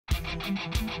Hi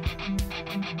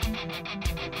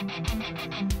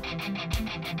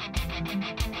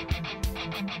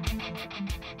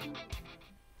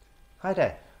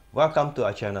there, welcome to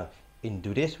our channel. In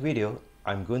today's video,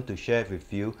 I'm going to share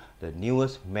with you the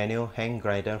newest manual hand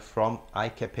grinder from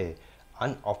iKape,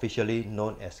 unofficially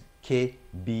known as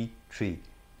KB3.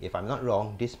 If I'm not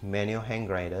wrong, this manual hand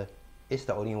grinder is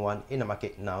the only one in the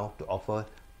market now to offer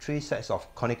 3 sets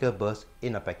of conical burrs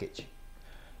in a package.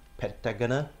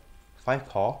 Pentagonal 5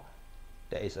 core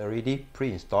that is already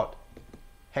pre-installed,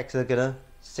 hexagonal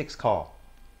 6 core,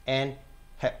 and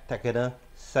heptagonal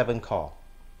 7 core.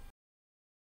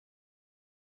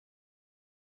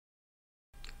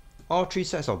 All 3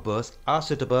 sets of burrs are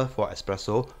suitable for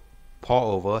espresso, pour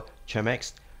over,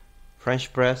 Chemex,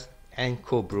 French press, and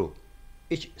cold brew.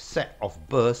 Each set of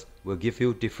burrs will give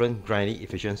you different grinding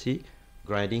efficiency,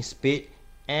 grinding speed,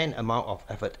 and amount of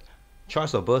effort.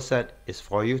 Choice of burr set is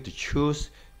for you to choose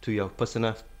to your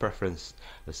personal preference.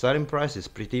 The selling price is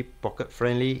pretty pocket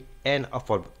friendly and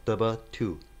affordable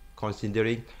too,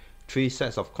 considering 3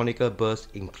 sets of conical burrs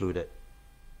included.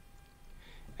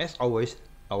 As always,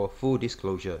 our full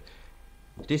disclosure.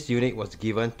 This unit was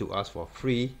given to us for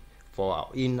free for our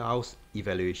in-house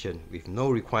evaluation with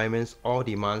no requirements or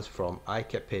demands from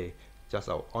iKape, just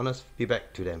our honest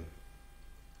feedback to them.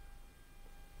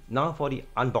 Now for the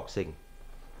unboxing.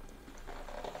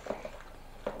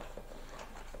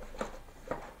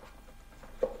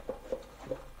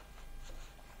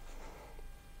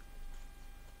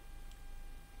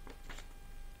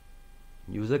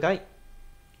 User guide,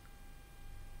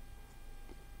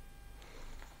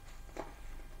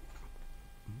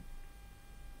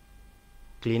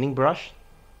 cleaning brush,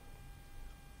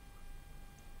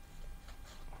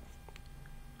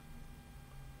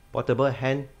 portable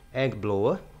hand air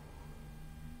blower,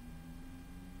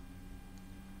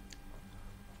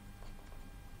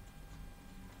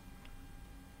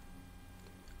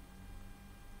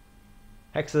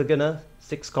 hexagonal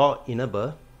 6 core inner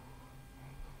burr,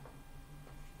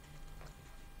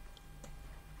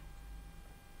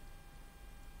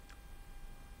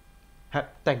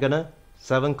 heptagonal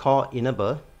 7 core inner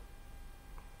burr,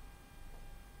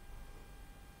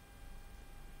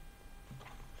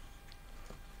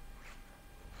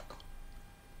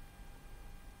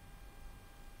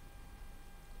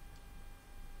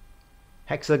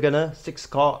 hexagonal 6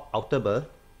 core outer burr,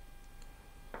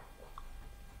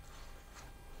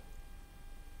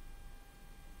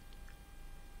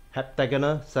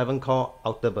 heptagonal 7 core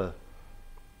outer burr.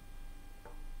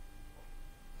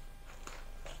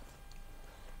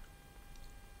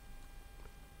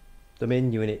 The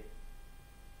main unit.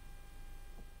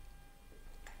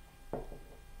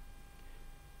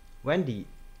 When the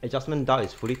adjustment dial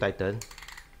is fully tightened,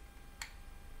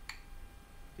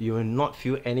 you will not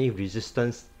feel any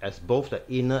resistance as both the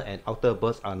inner and outer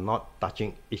burrs are not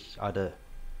touching each other.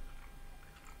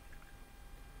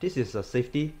 This is a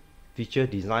safety feature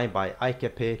designed by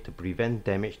iKape to prevent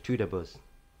damage to the burrs.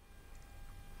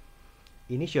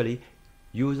 Initially,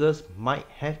 users might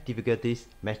have difficulties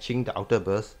matching the outer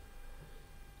burrs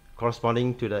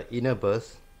corresponding to the inner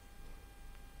burrs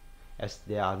as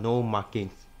there are no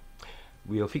markings.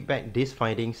 We will feedback these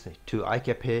findings to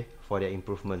iKape for their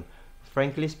improvement.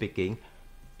 Frankly speaking,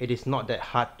 it is not that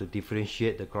hard to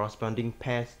differentiate the corresponding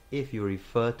pairs if you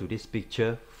refer to this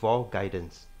picture for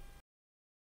guidance.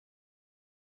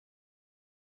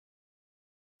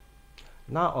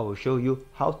 Now I will show you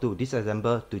how to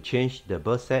disassemble to change the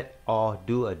burr set or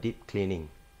do a deep cleaning.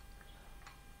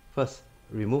 First,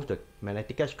 remove the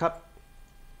magnetic catch cup,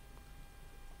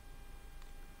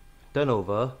 turn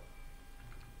over,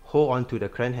 hold on to the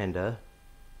crank handle,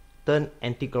 turn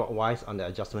anti-clockwise on the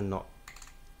adjustment knob.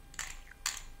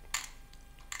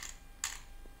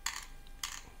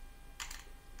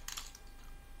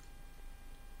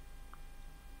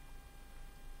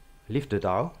 Lift the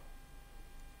dial,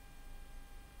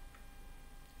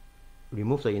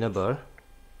 remove the inner burr,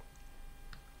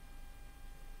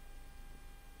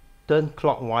 turn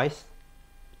clockwise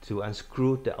to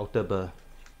unscrew the outer burr.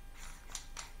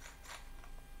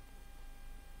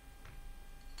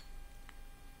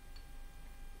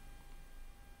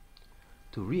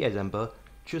 To reassemble,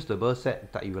 choose the burr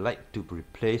set that you would like to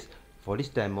replace. For this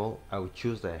demo, I will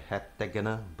choose the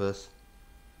heptagonal burrs.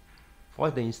 For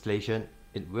the installation,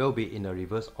 it will be in a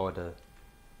reverse order.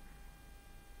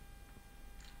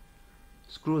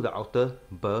 Screw the outer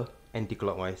burr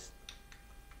anti-clockwise.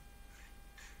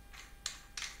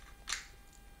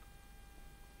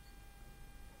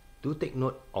 Do take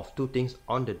note of 2 things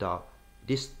on the dial.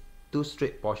 These 2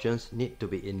 straight portions need to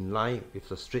be in line with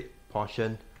the straight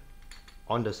portion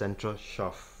on the central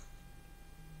shaft.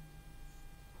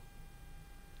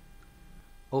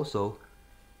 Also,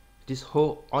 this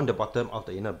hole on the bottom of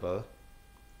the inner burr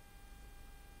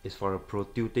is for a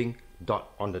protruding dot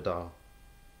on the dial.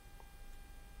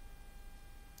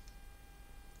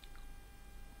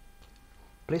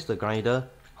 Place the grinder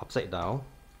upside down.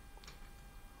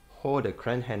 Hold the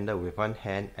crank handle with one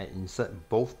hand and insert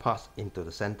both parts into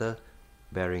the center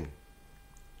bearing.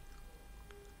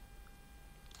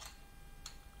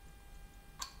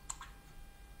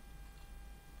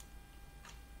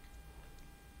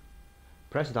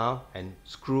 Press down and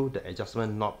screw the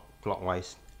adjustment knob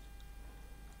clockwise.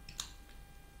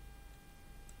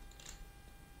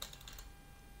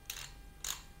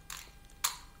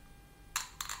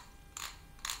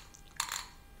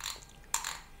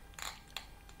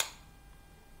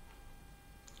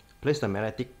 Place the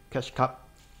magnetic catch cup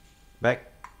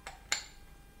back.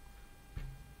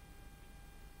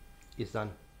 It's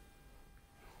done.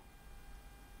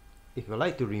 If you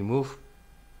like to remove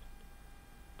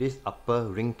this upper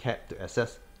ring cap to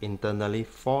access internally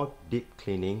for deep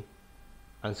cleaning,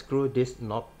 unscrew this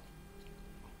knob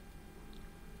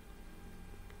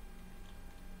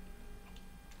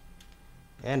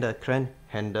and the crank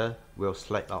handle will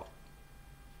slide out.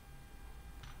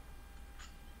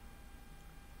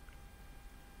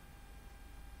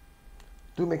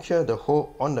 To make sure the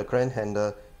hole on the crank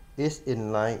handle is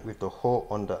in line with the hole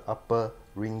on the upper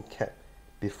ring cap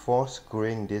before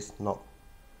screwing this knob.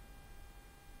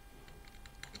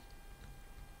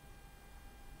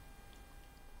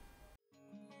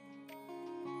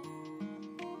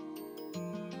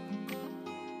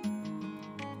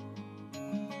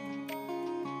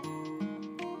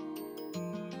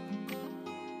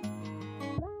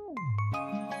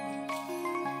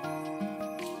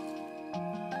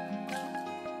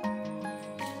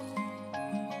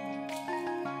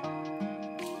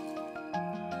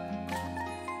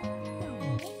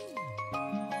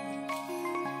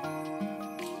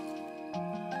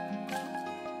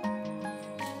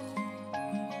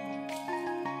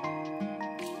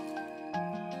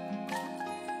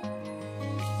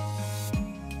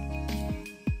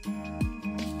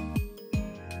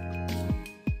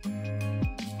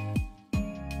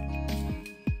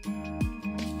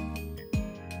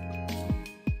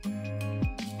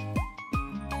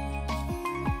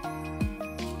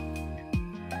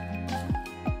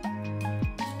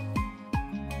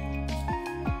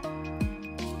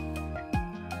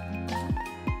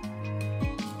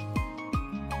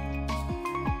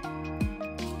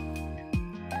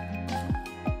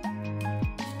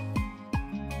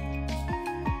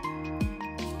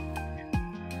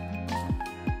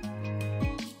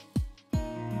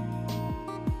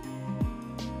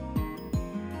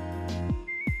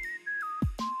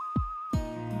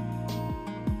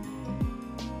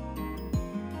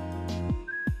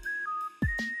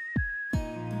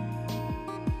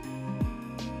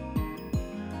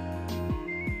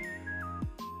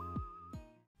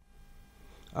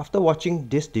 After watching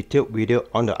this detailed video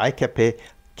on the iKape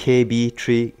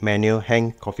KB3 manual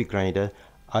hand coffee grinder,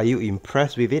 are you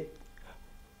impressed with it?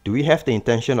 Do you have the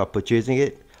intention of purchasing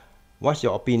it? What's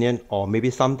your opinion, or maybe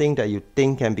something that you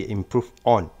think can be improved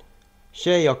on?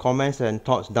 Share your comments and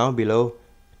thoughts down below,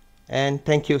 and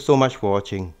thank you so much for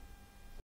watching.